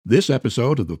This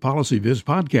episode of the PolicyViz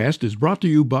podcast is brought to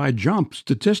you by JUMP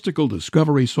Statistical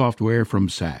Discovery Software from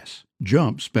SAS.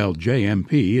 JUMP, spelled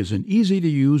JMP, is an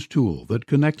easy-to-use tool that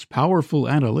connects powerful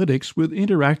analytics with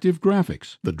interactive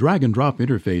graphics. The drag-and-drop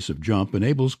interface of JUMP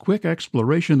enables quick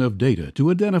exploration of data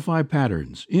to identify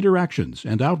patterns, interactions,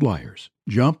 and outliers.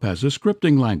 JUMP has a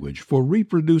scripting language for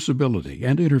reproducibility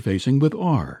and interfacing with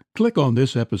R. Click on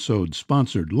this episode's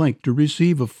sponsored link to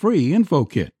receive a free info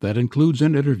kit that includes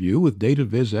an interview with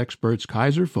DataViz experts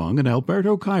Kaiser Fung and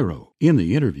Alberto Cairo. In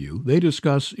the interview, they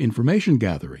discuss information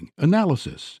gathering,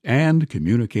 analysis, and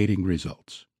communicating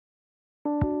results.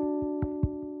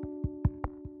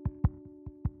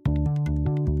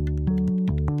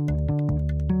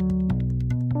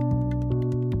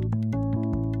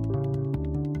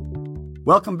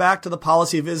 Welcome back to the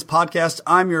PolicyViz podcast.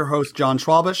 I'm your host, John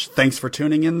Schwalbish. Thanks for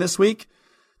tuning in this week.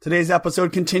 Today's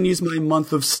episode continues my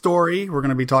month of story. We're going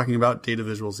to be talking about data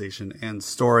visualization and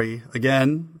story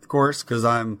again, of course, because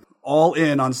I'm all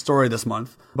in on story this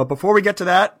month. But before we get to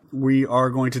that, we are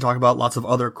going to talk about lots of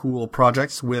other cool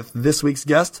projects with this week's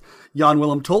guest,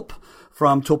 Willem Tulp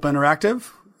from Tulp Interactive.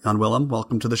 Willem,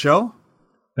 welcome to the show.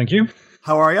 Thank you.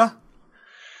 How are you?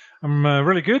 I'm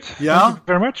really good. Yeah. Thank you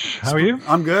very much. How are you?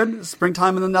 I'm good.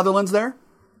 Springtime in the Netherlands there?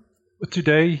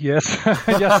 Today, yes.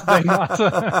 Yesterday, not.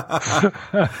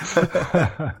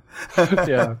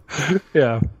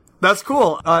 Yeah. That's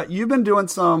cool. You've been doing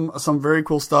some very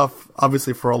cool stuff,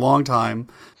 obviously, for a long time.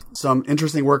 Some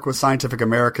interesting work with Scientific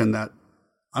American that,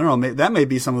 I don't know, that may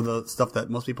be some of the stuff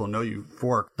that most people know you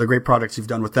for, the great projects you've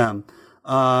done with them.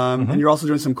 And you're also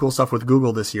doing some cool stuff with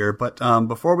Google this year. But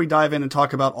before we dive in and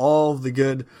talk about all the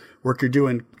good work you're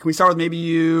doing, can we start with maybe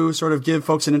you sort of give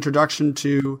folks an introduction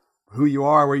to who you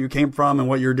are, where you came from, and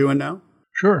what you're doing now?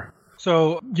 Sure.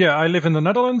 So, I live in the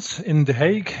Netherlands, in The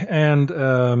Hague, and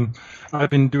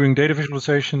I've been doing data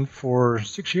visualization for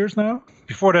 6 years now.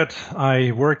 Before that,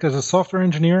 I worked as a software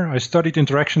engineer. I studied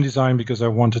interaction design because I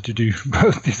wanted to do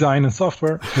both design and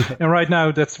software. And right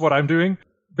now, that's what I'm doing.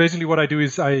 Basically, what I do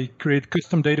is I create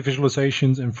custom data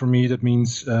visualizations, and for me, that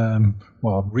means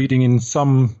reading in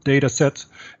some data set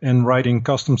and writing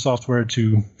custom software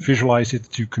to visualize it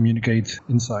to communicate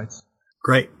insights.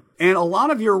 Great. And a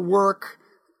lot of your work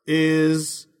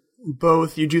is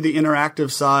both, you do the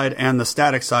interactive side and the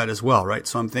static side as well, right?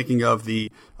 So I'm thinking of the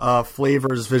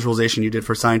flavors visualization you did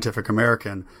for Scientific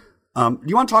American. Do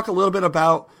you want to talk a little bit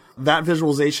about that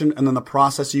visualization and then the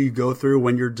process you go through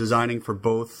when you're designing for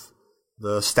both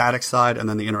the static side and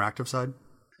then the interactive side?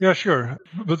 Yeah, sure.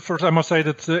 But first, I must say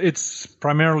that it's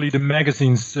primarily the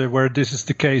magazines where this is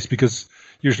the case, because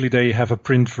usually they have a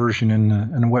print version and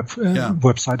a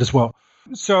website as well.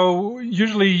 So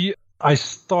usually I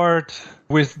start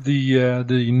with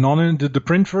the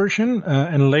print version,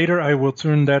 and later I will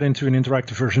turn that into an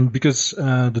interactive version, because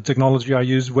the technology I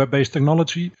use, web-based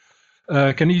technology,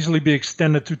 can easily be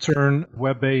extended to turn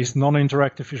web-based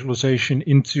non-interactive visualization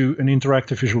into an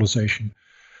interactive visualization.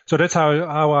 So that's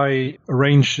how I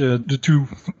arrange the two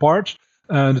parts,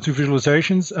 the two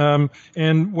visualizations.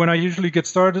 And when I usually get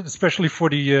started, especially for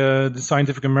the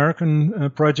Scientific American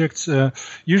projects,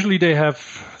 usually they have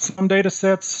some data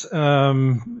sets.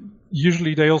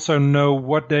 Usually they also know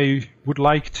what they would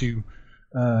like to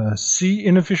see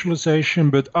in a visualization,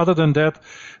 but other than that,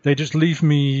 they just leave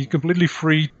me completely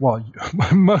free. Well,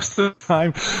 most of the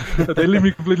time, they leave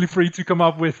me completely free to come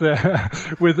up with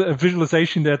a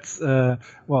visualization that's that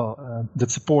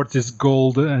supports this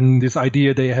goal and this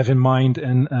idea they have in mind,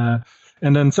 and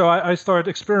then so I start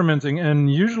experimenting, and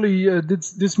usually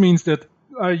this means that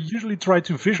I usually try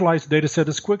to visualize the data set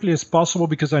as quickly as possible,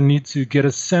 because I need to get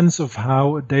a sense of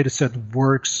how a data set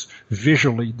works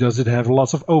visually. Does it have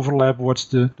lots of overlap? What's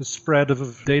the spread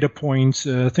of data points?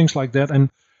 Things like that. And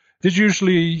this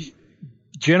usually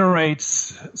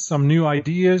generates some new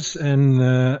ideas, and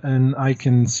I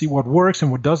can see what works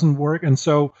and what doesn't work. And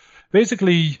so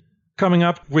basically coming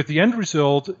up with the end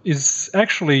result is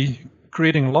actually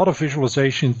creating a lot of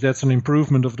visualizations that's an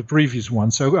improvement of the previous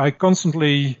one. So I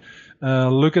constantly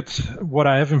look at what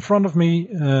I have in front of me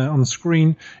on the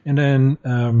screen, and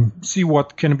then see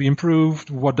what can be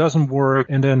improved, what doesn't work,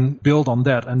 and then build on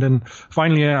that. And then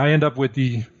finally, I end up with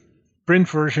the print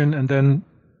version, and then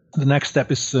the next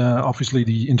step is obviously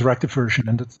the interactive version.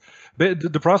 And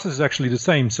the process is actually the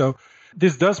same. So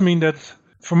this does mean that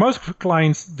for most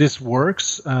clients, this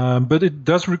works, but it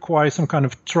does require some kind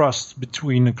of trust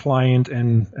between a client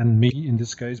and me in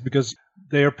this case, because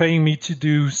they are paying me to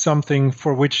do something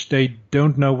for which they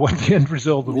don't know what the end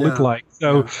result will look like.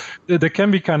 So that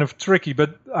can be kind of tricky,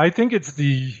 but I think it's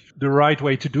the right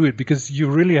way to do it, because you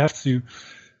really have to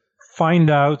find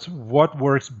out what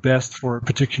works best for a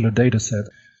particular data set.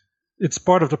 it's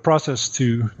part of the process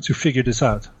to figure this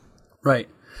out. Right.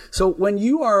 So when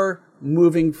you are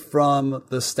moving from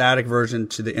the static version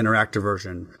to the interactive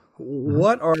version,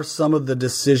 what are some of the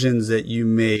decisions that you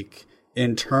make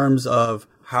in terms of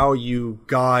how you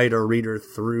guide a reader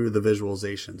through the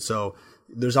visualization? So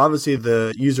there's obviously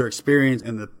the user experience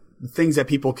and the things that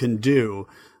people can do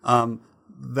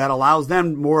that allows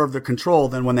them more of the control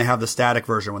than when they have the static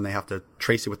version, when they have to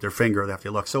trace it with their finger, they have to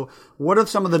look. So what are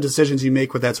some of the decisions you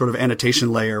make with that sort of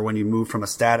annotation layer when you move from a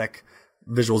static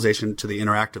visualization to the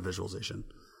interactive visualization?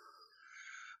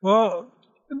 Well,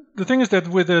 the thing is that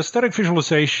with a static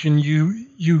visualization,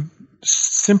 you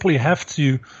simply have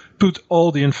to put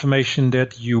all the information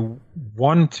that you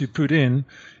want to put in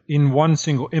one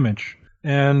single image.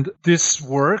 And this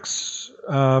works,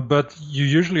 but you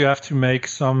usually have to make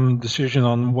some decision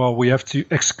on, well, we have to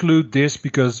exclude this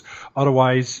because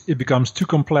otherwise it becomes too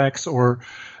complex, or,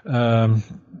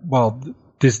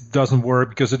 this doesn't work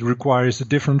because it requires a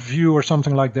different view or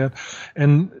something like that.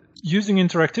 And using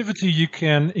interactivity, you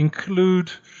can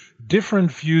include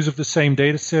different views of the same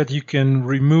data set. You can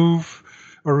remove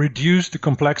or reduce the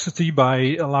complexity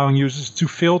by allowing users to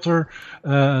filter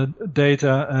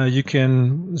data. You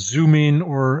can zoom in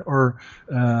or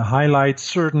highlight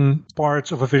certain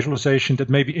parts of a visualization that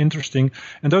may be interesting.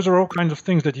 And those are all kinds of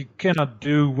things that you cannot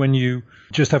do when you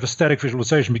just have a static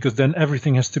visualization, because then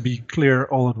everything has to be clear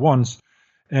all at once.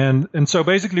 And so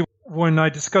basically, when I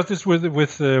discuss this with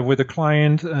a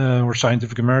client or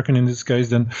Scientific American in this case,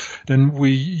 then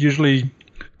we usually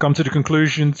come to the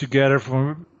conclusion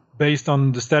together based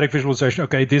on the static visualization,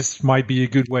 okay, this might be a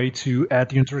good way to add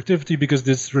the interactivity because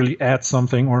this really adds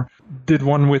something. Or did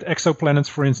one with exoplanets,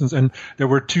 for instance, and there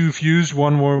were two views.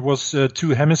 One was two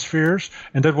hemispheres,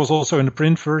 and that was also in the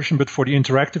print version. But for the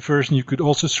interactive version, you could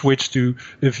also switch to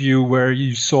a view where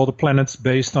you saw the planets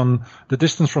based on the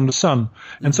distance from the sun.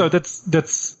 And so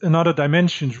that's another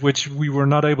dimension which we were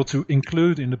not able to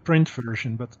include in the print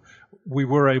version, but we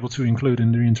were able to include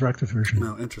in the interactive version.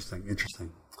 Oh, interesting.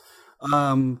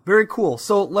 Very cool.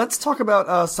 So let's talk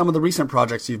about some of the recent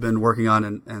projects you've been working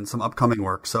on and some upcoming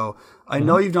work. So I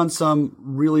know you've done some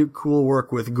really cool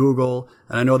work with Google,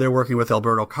 and I know they're working with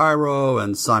Alberto Cairo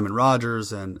and Simon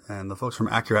Rogers and the folks from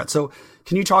Accurate. So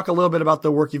can you talk a little bit about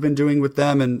the work you've been doing with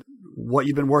them and what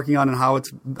you've been working on and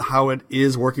how it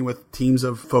is working with teams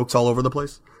of folks all over the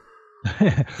place?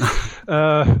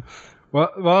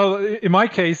 Well, in my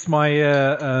case,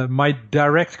 my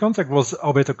direct contact was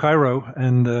Alberto Cairo,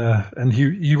 and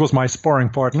he was my sparring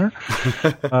partner,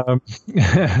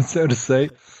 so to say.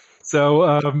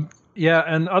 So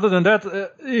and other than that,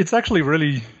 it's actually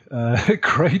really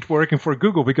great working for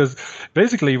Google, because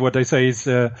basically what they say is,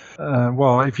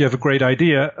 if you have a great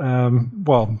idea,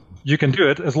 you can do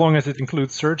it as long as it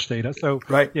includes search data. So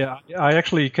right. Yeah, I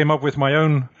actually came up with my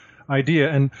own idea,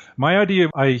 and my idea,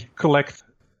 I collect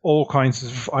all kinds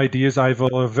of ideas. I have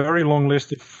a very long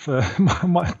list of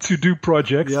my to-do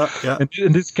projects. Yeah.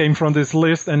 And this came from this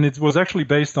list, and it was actually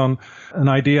based on an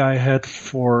idea I had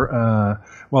for,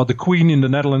 the Queen in the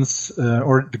Netherlands,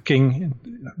 or the King,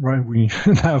 right? We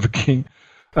now have a King.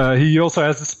 He also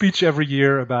has a speech every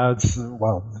year about,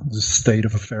 the state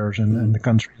of affairs in the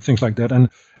country, things like that. And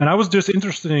I was just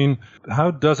interested in how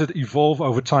does it evolve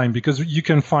over time, because you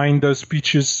can find those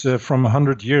speeches from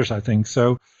 100 years, I think.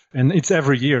 And it's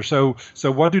every year. So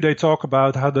what do they talk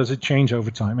about? How does it change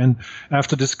over time? And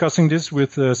after discussing this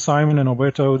with Simon and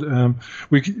Alberto,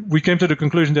 we came to the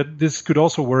conclusion that this could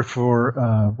also work for,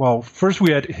 first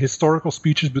we had historical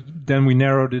speeches, but then we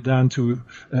narrowed it down to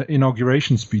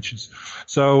inauguration speeches.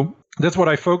 So that's what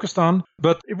I focused on.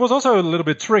 But it was also a little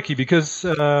bit tricky because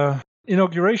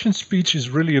inauguration speech is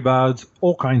really about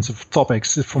all kinds of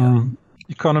topics, from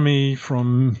economy,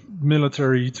 from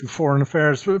military to foreign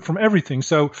affairs, from everything.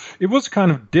 So it was kind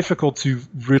of difficult to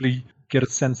really get a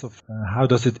sense of how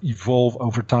does it evolve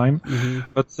over time. Mm-hmm.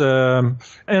 But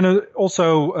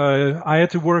also I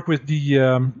had to work with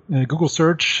the Google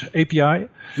Search API,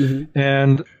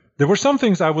 and there were some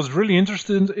things I was really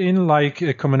interested in,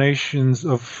 like combinations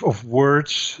of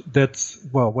words that,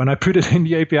 when I put it in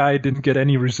the API, I didn't get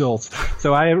any results.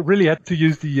 So I really had to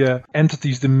use the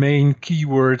entities, the main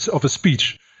keywords of a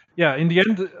speech. Yeah, in the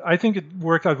end, I think it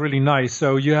worked out really nice.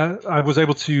 So I was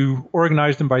able to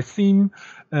organize them by theme,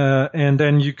 and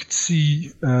then you could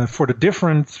see for the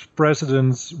different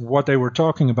presidents what they were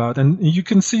talking about, and you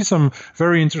can see some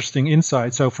very interesting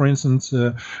insights. So, for instance,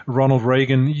 Ronald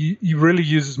Reagan, he really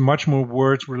uses much more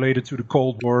words related to the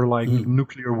Cold War, like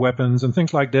nuclear weapons and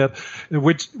things like that,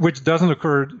 which doesn't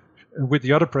occur with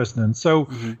the other presidents. So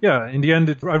yeah, in the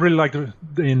end, I really like the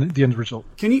end result.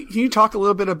 Can you talk a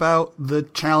little bit about the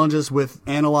challenges with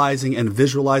analyzing and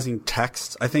visualizing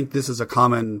text? I think this is a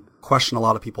common question a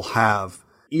lot of people have.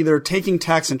 Either taking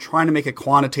text and trying to make it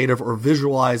quantitative or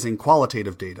visualizing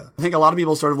qualitative data. I think a lot of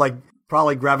people sort of like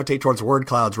probably gravitate towards word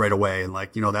clouds right away and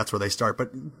like, that's where they start. But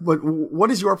what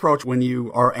is your approach when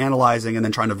you are analyzing and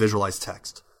then trying to visualize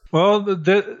text? Well,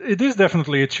 it is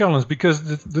definitely a challenge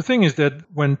because the thing is that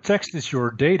when text is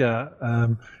your data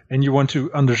and you want to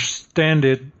understand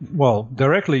it,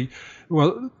 directly,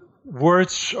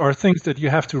 words are things that you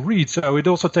have to read. So it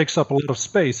also takes up a lot of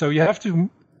space. So you have to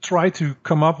try to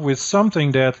come up with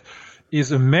something that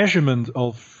is a measurement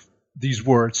of these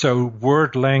words. So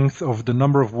word length of the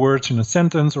number of words in a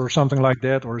sentence or something like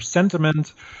that, or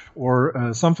sentiment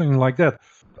or something like that.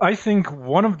 I think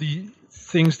one of the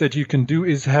things that you can do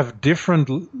is have different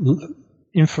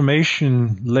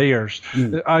information layers.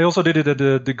 I also did it at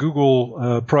the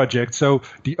Google project. So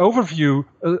the overview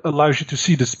allows you to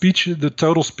see the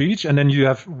total speech, and then you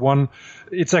have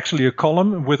it's actually a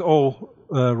column with all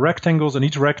rectangles, and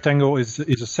each rectangle is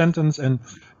a sentence, and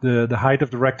the height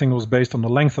of the rectangle is based on the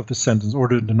length of the sentence or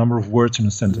the number of words in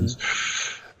a sentence.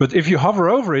 But if you hover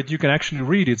over it, you can actually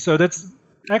read it. So that's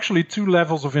actually two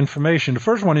levels of information. The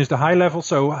first one is the high level.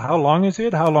 So how long is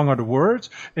it? How long are the words?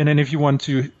 And then if you want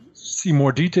to see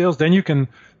more details, then you can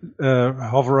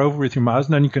hover over with your mouse,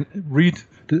 and then you can read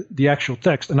the actual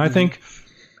text. And I think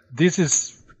this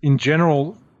is, in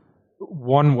general,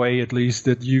 one way at least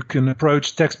that you can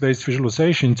approach text-based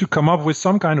visualization, to come up with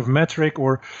some kind of metric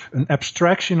or an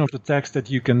abstraction of the text that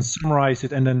you can summarize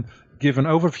it and then give an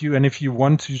overview. And if you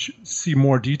want to see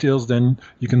more details, then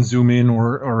you can zoom in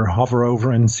or hover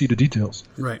over and see the details.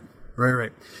 Right.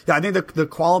 Yeah, I think the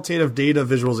qualitative data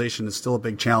visualization is still a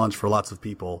big challenge for lots of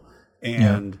people.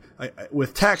 And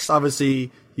with text,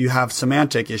 obviously, you have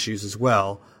semantic issues as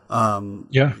well. And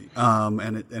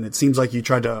it seems like you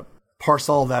tried to parse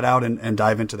all of that out and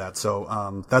dive into that.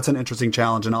 So that's an interesting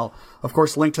challenge. And I'll, of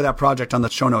course, link to that project on the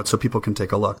show notes so people can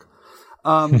take a look.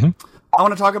 I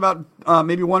want to talk about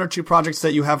maybe one or two projects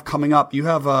that you have coming up. You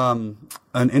have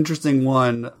an interesting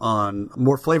one on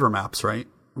more flavor maps, right?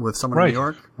 With someone in New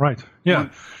York? Right. Yeah.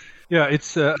 Yeah,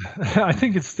 it's. I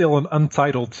think it's still an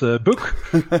untitled book,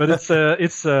 but it's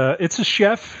a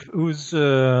chef who's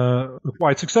a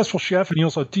quite successful chef, and he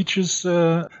also teaches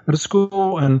at a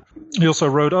school, and he also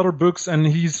wrote other books, and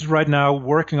he's right now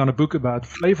working on a book about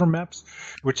flavor maps,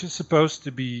 which is supposed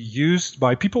to be used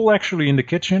by people actually in the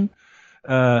kitchen.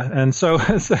 And so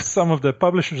some of the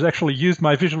publishers actually used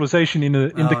my visualization in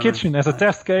the kitchen as a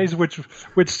test case, which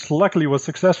luckily was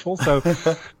successful. So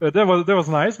that was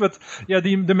nice. But yeah,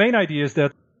 the main idea is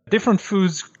that different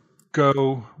foods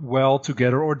go well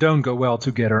together or don't go well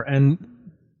together. And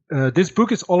this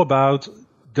book is all about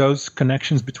those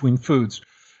connections between foods.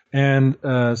 And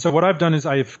so what I've done is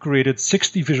I've created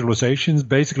 60 visualizations.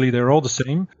 Basically, they're all the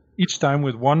same, each time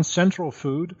with one central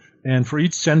food. And for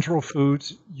each central food,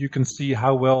 you can see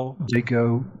how well they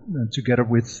go together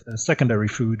with secondary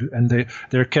food, and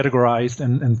they're categorized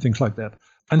and things like that.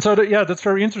 And so, that's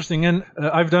very interesting. And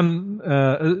I've done,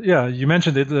 you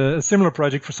mentioned it, a similar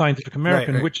project for Scientific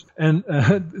American, right.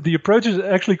 The approach is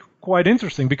actually quite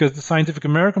interesting because the Scientific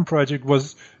American project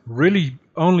was really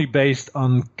only based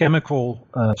on chemical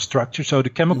structure, so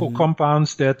the chemical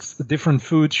compounds that different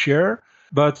foods share.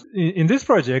 But in this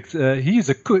project, he's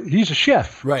a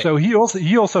chef, right. So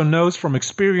he also knows from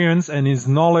experience and his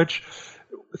knowledge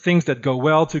things that go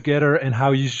well together and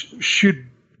how you should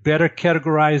better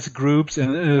categorize groups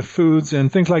and foods and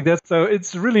things like that. So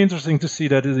it's really interesting to see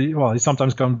that. He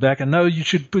sometimes comes back and no, you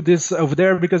should put this over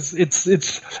there because it's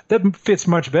that fits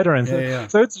much better. And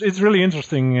so it's really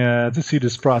interesting to see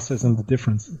this process and the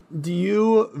difference. Do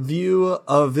you view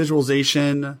a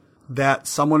visualization that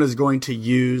someone is going to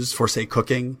use for, say,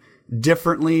 cooking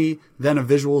differently than a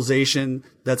visualization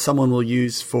that someone will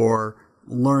use for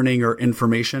learning or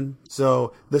information?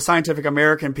 So the Scientific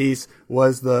American piece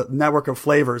was the network of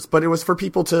flavors, but it was for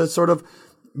people to sort of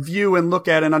view and look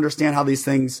at and understand how these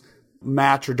things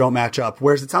match or don't match up.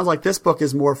 Whereas it sounds like this book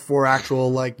is more for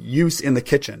actual like use in the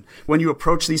kitchen. When you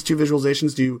approach these two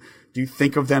visualizations, do you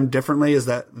think of them differently? Is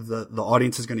that the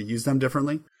audience is going to use them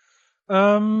differently?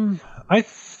 I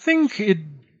think it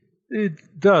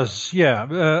does,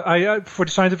 yeah. I for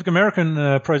the Scientific American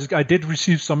project, I did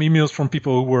receive some emails from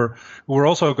people who were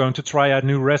also going to try out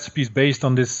new recipes based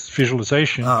on this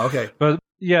visualization. Oh, okay. But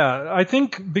yeah, I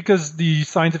think because the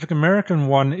Scientific American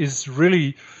one is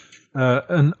really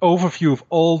an overview of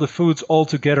all the foods all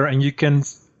together, and you can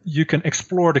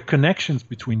explore the connections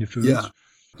between the foods. Yeah.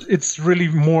 It's really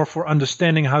more for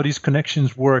understanding how these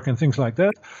connections work and things like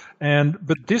that.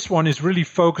 But this one is really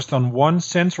focused on one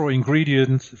central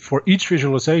ingredient for each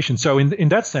visualization. So in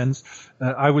that sense,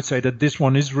 I would say that this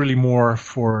one is really more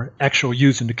for actual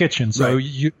use in the kitchen. So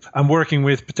I'm working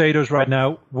with potatoes right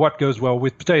now. What goes well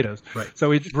with potatoes? Right.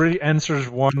 So it really answers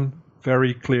one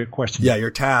very clear question. Yeah, your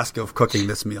task of cooking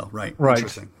this meal. Right.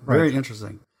 Interesting. Right. Very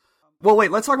interesting. Well, wait,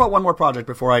 let's talk about one more project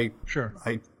before I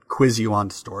quiz you on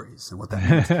stories and what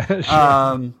that means.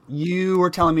 Sure. You were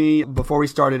telling me before we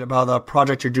started about a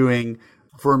project you're doing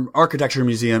for an architecture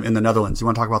museum in the Netherlands. You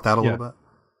want to talk about that a little bit?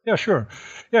 Yeah, sure.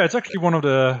 Yeah, it's actually one of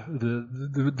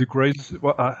the greatest.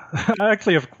 Well, I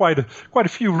actually have quite a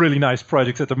few really nice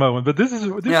projects at the moment, but this one is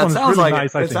really like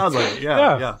nice. It sounds like it.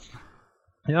 Yeah.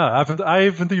 Yeah, I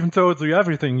haven't even told you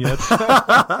everything yet.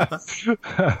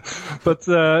 But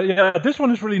this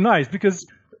one is really nice because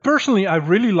personally, I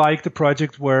really like the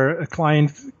project where a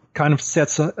client kind of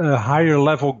sets a higher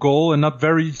level goal and not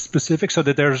very specific so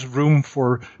that there's room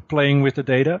for playing with the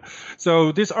data.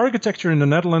 So this architecture in the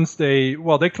Netherlands, they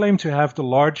claim to have the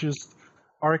largest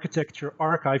architecture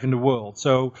archive in the world.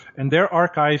 So, and their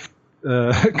archive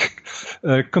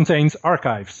contains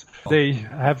archives. They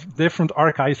have different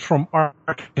archives from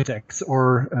architects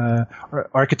or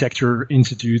architecture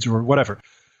institutes or whatever.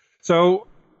 So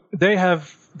they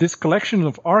have this collection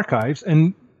of archives,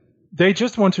 and they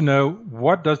just want to know,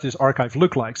 what does this archive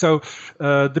look like? So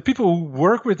the people who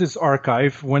work with this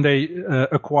archive, when they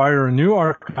acquire a new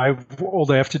archive, all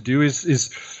they have to do is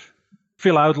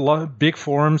fill out a lot of big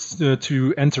forms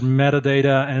to enter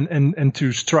metadata and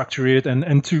to structure it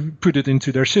and to put it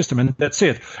into their system. And that's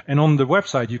it. And on the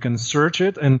website, you can search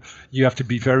it, and you have to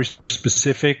be very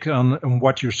specific on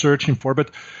what you're searching for.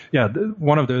 But yeah,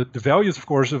 one of the values, of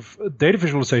course, of data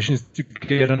visualization is to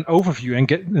get an overview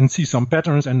and see some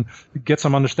patterns and get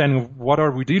some understanding of what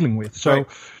are we dealing with. So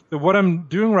what I'm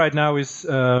doing right now is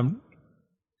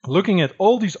looking at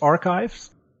all these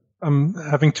archives. I'm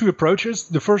having two approaches.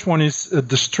 The first one is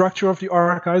the structure of the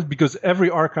archives, because every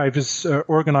archive is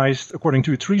organized according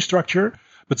to a tree structure,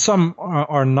 but some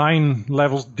are 9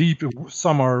 levels deep,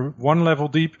 some are 1 level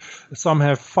deep, some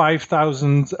have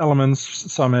 5,000 elements,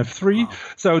 some have 3. Wow.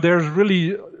 So there's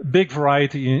really big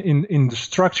variety in the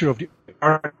structure of the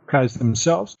archives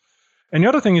themselves. And the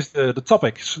other thing is the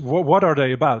topics. What are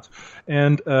they about?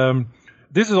 And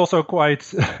this is also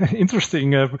quite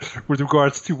interesting with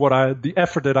regards to the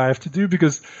effort that I have to do,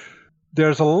 because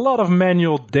there's a lot of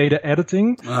manual data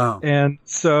editing, and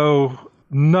so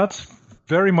not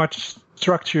very much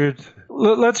structured.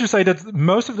 Let's just say that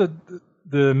most of the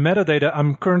metadata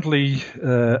I'm currently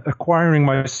acquiring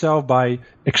myself by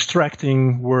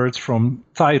extracting words from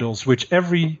titles, which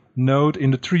every node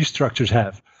in the tree structures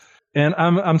have, and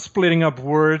I'm splitting up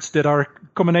words that are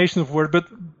combinations of words, but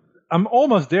I'm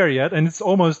almost there yet, and it's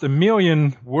almost 1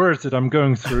 million words that I'm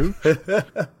going through.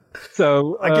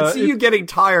 So I can see you getting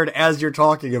tired as you're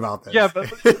talking about this. Yeah,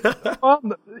 but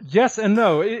yes and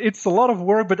no. It's a lot of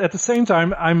work, but at the same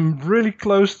time, I'm really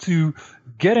close to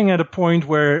getting at a point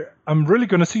where I'm really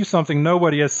going to see something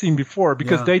nobody has seen before,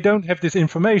 because they don't have this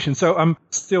information. So I'm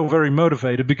still very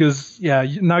motivated, because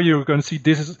now you're going to see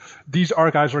these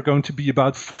archives are going to be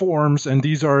about forms, and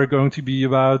these are going to be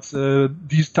about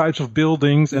these types of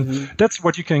buildings, and that's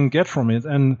what you can get from it.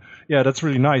 And that's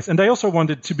really nice. And they also want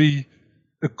it to be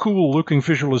a cool looking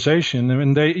visualization,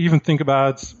 and they even think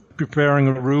about preparing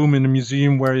a room in a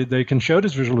museum where they can show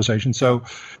this visualization. So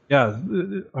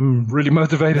I'm really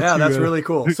motivated. Yeah, that's really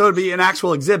cool. So it'd be an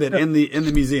actual exhibit in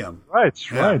the museum. Right.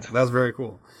 That's very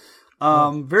cool.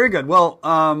 Very good. Well,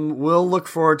 we'll look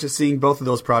forward to seeing both of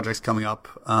those projects coming up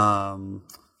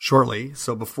shortly.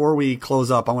 So before we close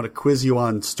up, I want to quiz you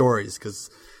on stories, because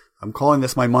I'm calling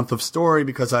this my month of story,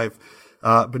 because I've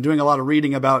been doing a lot of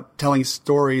reading about telling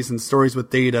stories and stories with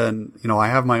data, and I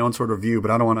have my own sort of view, but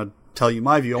I don't want to tell you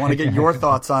my view. I want to get your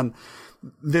thoughts on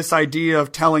this idea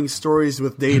of telling stories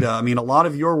with data. I mean, a lot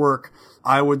of your work,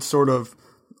 I would sort of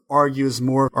argue, is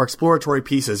more are exploratory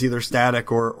pieces, either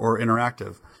static or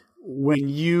interactive. When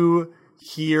you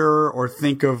hear or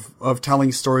think of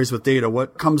telling stories with data,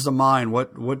 what comes to mind?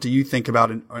 What do you think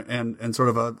about it? And sort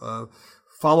of a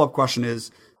follow-up question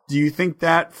is, do you think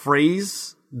that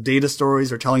phrase, data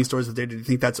stories or telling stories with data, do you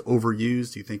think that's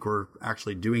overused? Do you think we're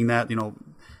actually doing that?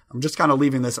 I'm just kind of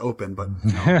leaving this open, but.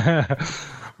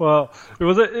 Well,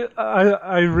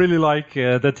 I really like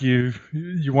that you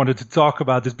wanted to talk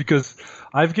about this, because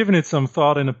I've given it some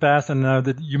thought in the past, and now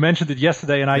that you mentioned it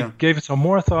yesterday, and I gave it some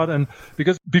more thought, and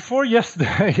because before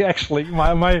yesterday, actually,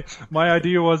 my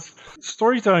idea was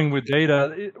storytelling with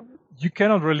data. You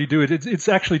cannot really do it. It's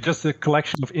actually just a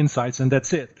collection of insights, and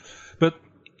that's it. But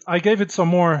I gave it some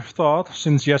more thought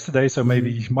since yesterday, so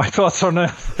maybe my thoughts are not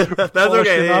That's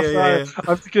okay. enough.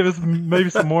 I have to give it maybe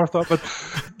some more thought. But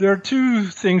there are two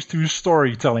things to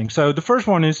storytelling. So the first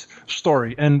one is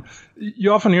story. And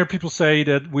you often hear people say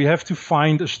that we have to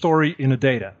find a story in the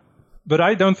data. But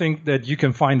I don't think that you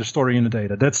can find a story in the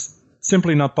data. That's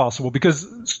simply not possible, because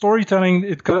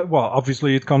storytelling,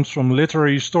 obviously it comes from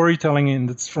literary storytelling, and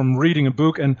it's from reading a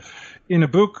book. And in a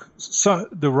book,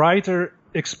 the writer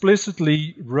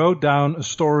explicitly wrote down a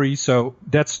story, so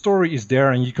that story is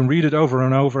there, and you can read it over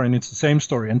and over, and it's the same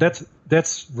story. And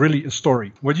that's really a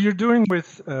story. What you're doing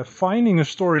with finding a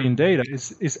story in data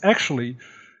is actually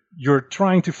you're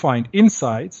trying to find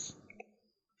insights,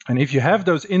 and if you have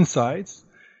those insights,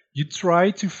 you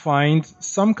try to find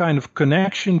some kind of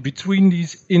connection between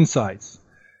these insights.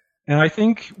 And I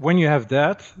think when you have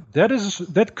that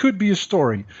could be a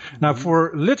story. Mm-hmm. Now,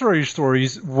 for literary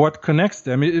stories, what connects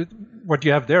them, what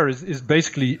you have there is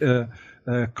basically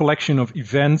a collection of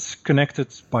events connected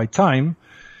by time.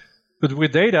 But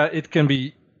with data, it can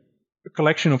be a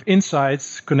collection of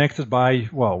insights connected by,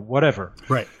 whatever.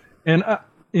 Right. And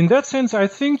in that sense, I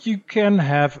think you can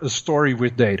have a story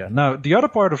with data. Now, the other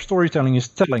part of storytelling is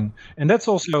telling. And that's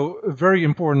also a very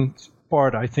important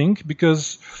part, I think,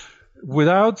 because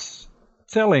without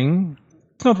telling,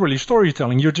 it's not really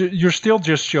storytelling. You're still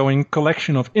just showing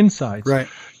collection of insights. Right.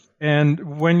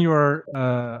 And when you're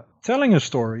telling a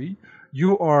story,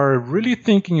 you are really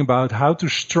thinking about how to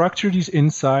structure these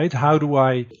insights. How do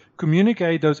I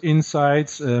communicate those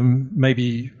insights?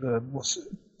 Maybe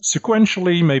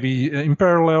sequentially, maybe in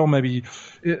parallel, maybe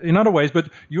in other ways. But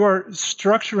you are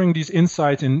structuring these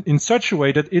insights in such a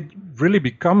way that it really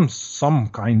becomes some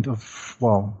kind of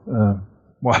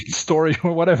story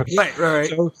or whatever.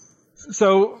 Right.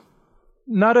 So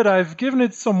now that I've given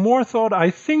it some more thought,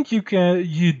 I think you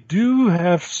do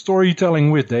have storytelling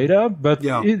with data, but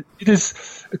it is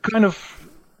a kind of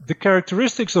the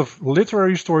characteristics of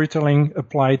literary storytelling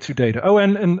apply to data. Oh,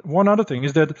 and one other thing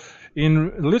is that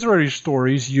in literary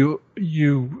stories, you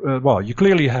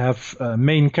clearly have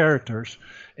main characters,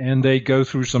 and they go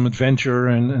through some adventure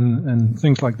and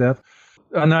things like that.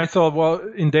 And I thought,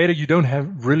 in data, you don't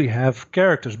really have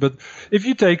characters. But if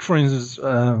you take, for instance,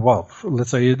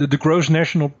 let's say the gross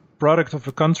national product of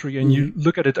a country, and you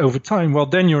look at it over time,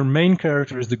 then your main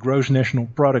character is the gross national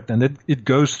product, and it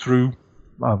goes through,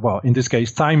 in this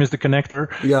case, time is the connector.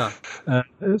 Yeah.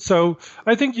 So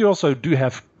I think you also do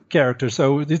have characters.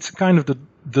 So it's kind of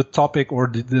the topic or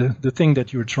the thing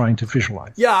that you're trying to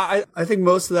visualize. Yeah, I think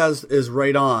most of that is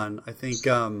right on. I think,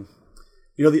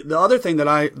 the other thing that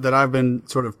I've been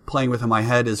sort of playing with in my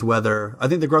head is whether I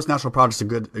think the gross national product is a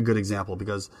good example,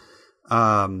 because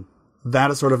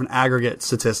that is sort of an aggregate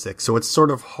statistic. So it's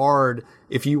sort of hard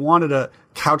if you wanted to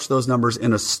couch those numbers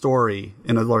in a story,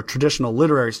 in a traditional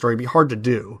literary story, it'd be hard to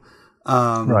do.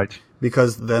 Right.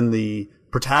 Because then the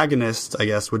protagonist, I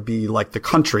guess, would be like the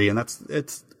country, and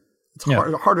it's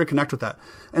harder to connect with that.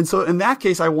 And so in that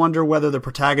case, I wonder whether the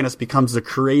protagonist becomes the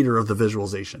creator of the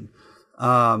visualization.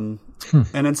 And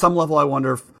in some level, I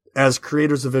wonder if, as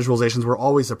creators of visualizations, we're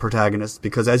always a protagonist,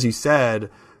 because as you said,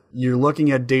 you're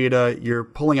looking at data, you're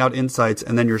pulling out insights,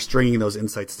 and then you're stringing those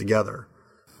insights together.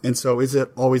 And so is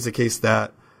it always the case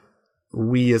that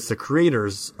we as the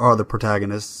creators are the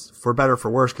protagonists, for better or for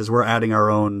worse, because we're adding our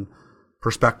own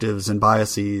perspectives and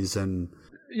biases and...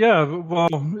 Yeah,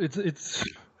 it's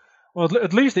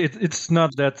at least it's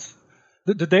not that...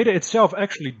 The data itself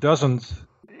actually doesn't...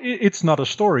 It's not a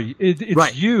story. It's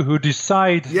right. You who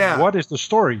decide what is the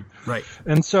story. Right.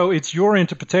 And so it's your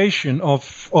interpretation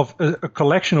of a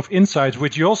collection of insights,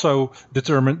 which you also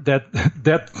determine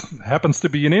that happens to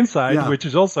be an insight, which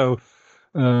is also,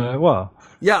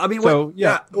 Yeah, I mean,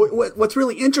 what's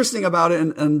really interesting about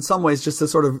it in some ways, just to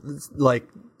sort of like,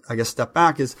 I guess, step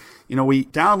back, is, we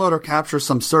download or capture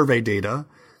some survey data,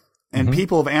 and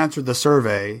people have answered the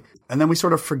survey. And then we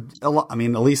sort of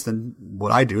at least in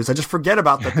what I do is I just forget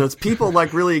about that. Those people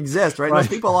like really exist, right? Those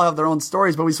people all have their own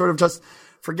stories, but we sort of just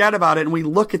forget about it. And we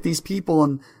look at these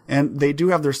people and they do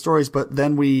have their stories, but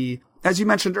then we, as you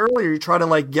mentioned earlier, you try to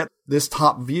like get this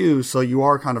top view. So you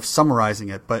are kind of summarizing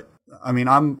it. But I mean,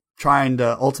 I'm trying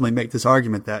to ultimately make this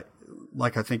argument that,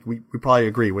 like, I think we probably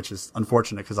agree, which is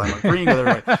unfortunate because I'm agreeing with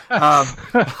everybody.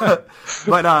 But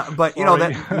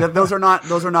that those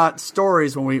are not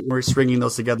stories when we're stringing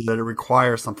those together, that it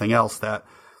requires something else. That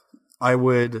I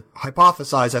would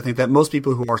hypothesize, I think, that most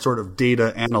people who are sort of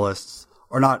data analysts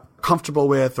are not comfortable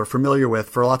with or familiar with,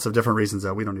 for lots of different reasons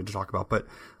that we don't need to talk about. But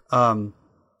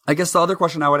I guess the other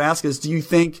question I would ask is, do you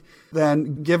think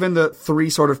then, given the three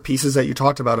sort of pieces that you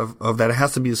talked about of that it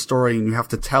has to be a story and you have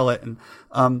to tell it, and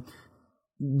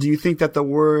do you think that the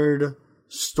word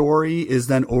story is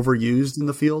then overused in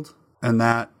the field and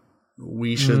that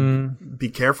we should be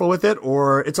careful with it,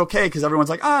 or it's okay because everyone's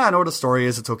like, I know what a story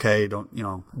is. It's okay. Don't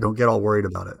get all worried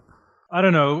about it. I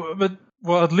don't know, but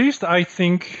well, at least I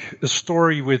think a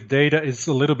story with data is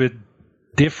a little bit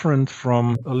different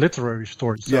from a literary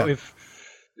story. So if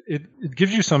it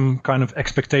gives you some kind of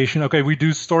expectation, okay, we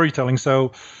do storytelling,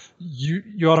 so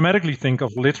you automatically think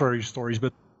of literary stories,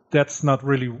 but that's not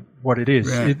really what it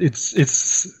is. Yeah.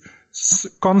 It's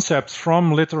concepts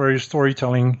from literary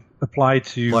storytelling applied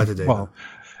to data. Well,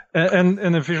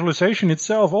 and the visualization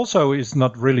itself also is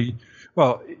not really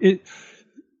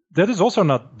that is also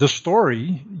not the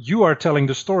story. You are telling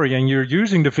the story, and you're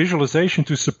using the visualization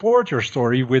to support your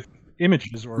story with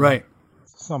images or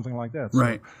something like that.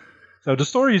 Right. So the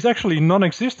story is actually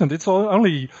non-existent. It's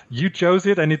only you chose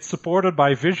it, and it's supported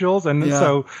by visuals, and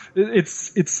so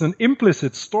it's an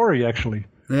implicit story actually.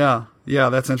 Yeah,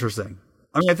 that's interesting.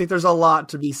 I mean, I think there's a lot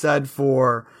to be said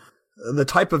for the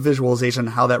type of visualization,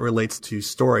 how that relates to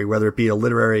story, whether it be a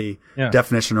literary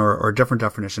definition or a different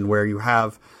definition, where you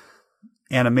have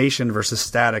animation versus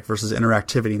static versus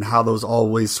interactivity, and how those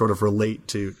always sort of relate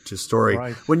to story.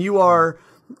 Right. When you are,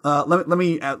 let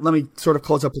me sort of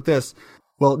close up with this.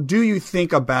 Well, do you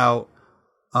think about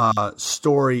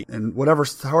story and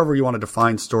however you want to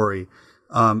define story?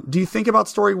 Do you think about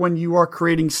story when you are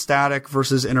creating static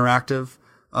versus interactive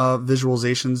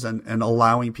visualizations and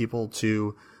allowing people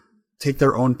to take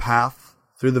their own path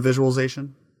through the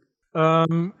visualization?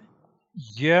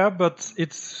 Yeah, but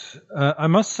it's. I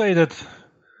must say that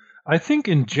I think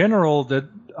in general that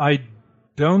I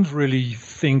don't really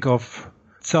think of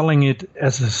telling it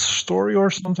as a story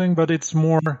or something, but it's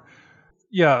more.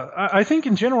 Yeah, I think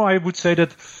in general I would say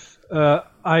that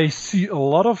I see a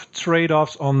lot of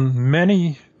trade-offs on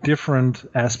many different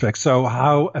aspects. So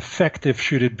how effective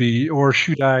should it be, or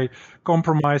should I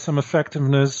compromise some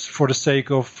effectiveness for the sake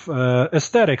of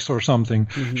aesthetics or something?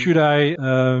 Mm-hmm. Should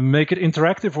I make it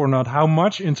interactive or not? How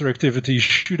much interactivity?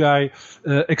 Should I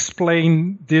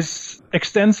explain this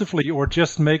extensively or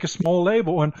just make a small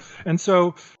label? And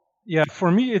so, yeah,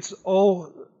 for me it's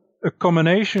all a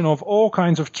combination of all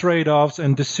kinds of trade-offs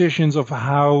and decisions of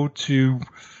how to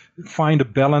find a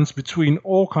balance between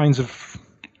all kinds of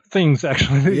things,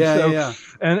 actually.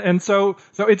 And so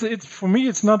it's for me,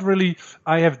 it's not really,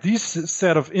 I have this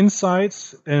set of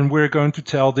insights and we're going to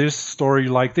tell this story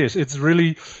like this. It's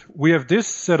really, we have this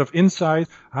set of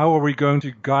insights. How are we going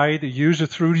to guide the user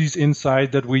through these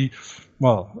insights that we,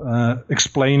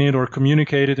 explain it or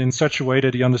communicate it in such a way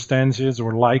that he understands it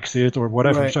or likes it or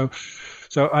whatever. Right.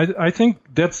 So I think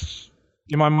that's,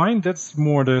 in my mind, that's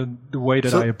more the way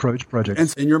that I approach projects.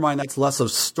 And in your mind, that's less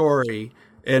of story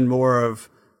and more of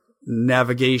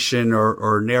navigation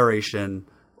or narration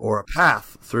or a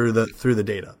path through the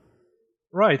data.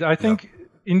 Right. I think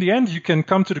in the end, you can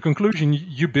come to the conclusion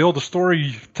you build a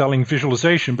storytelling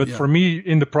visualization. But for me,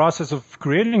 in the process of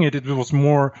creating it, it was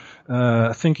more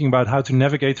thinking about how to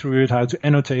navigate through it, how to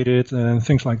annotate it, and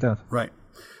things like that. Right.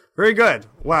 Very good.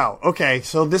 Wow. Okay.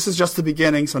 So this is just the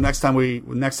beginning. So next time we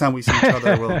see each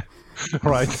other,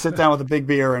 we'll sit down with a big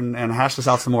beer and hash this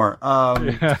out some more.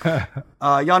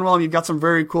 Jan Willem, you've got some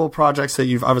very cool projects that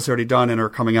you've obviously already done and are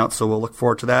coming out. So we'll look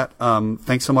forward to that.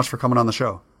 Thanks so much for coming on the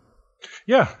show.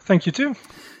 Yeah. Thank you too.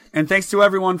 And thanks to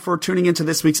everyone for tuning into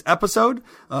this week's episode.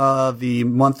 The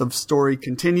month of story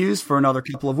continues for another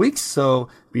couple of weeks, so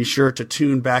be sure to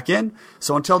tune back in.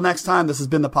 So until next time, this has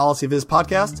been the Policy Viz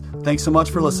podcast. Thanks so much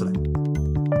for listening.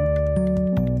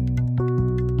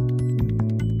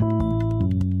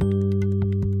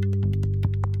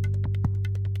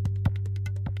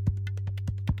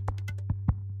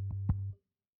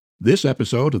 This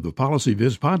episode of the Policy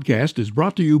Viz podcast is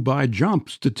brought to you by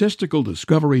Jump Statistical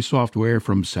Discovery Software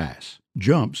from SAS.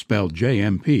 Jump, spelled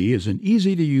JMP, is an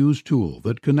easy-to-use tool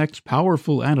that connects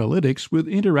powerful analytics with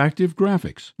interactive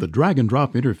graphics. The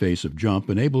drag-and-drop interface of Jump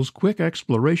enables quick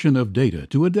exploration of data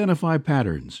to identify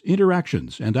patterns,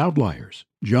 interactions, and outliers.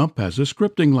 Jump has a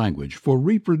scripting language for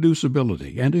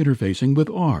reproducibility and interfacing with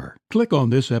R. Click on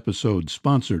this episode's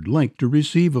sponsored link to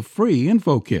receive a free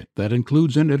info kit that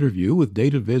includes an interview with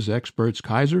DataViz experts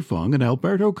Kaiser Fung and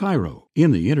Alberto Cairo.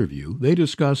 In the interview, they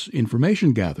discuss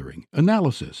information gathering,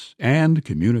 analysis, and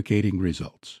communicating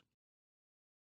results.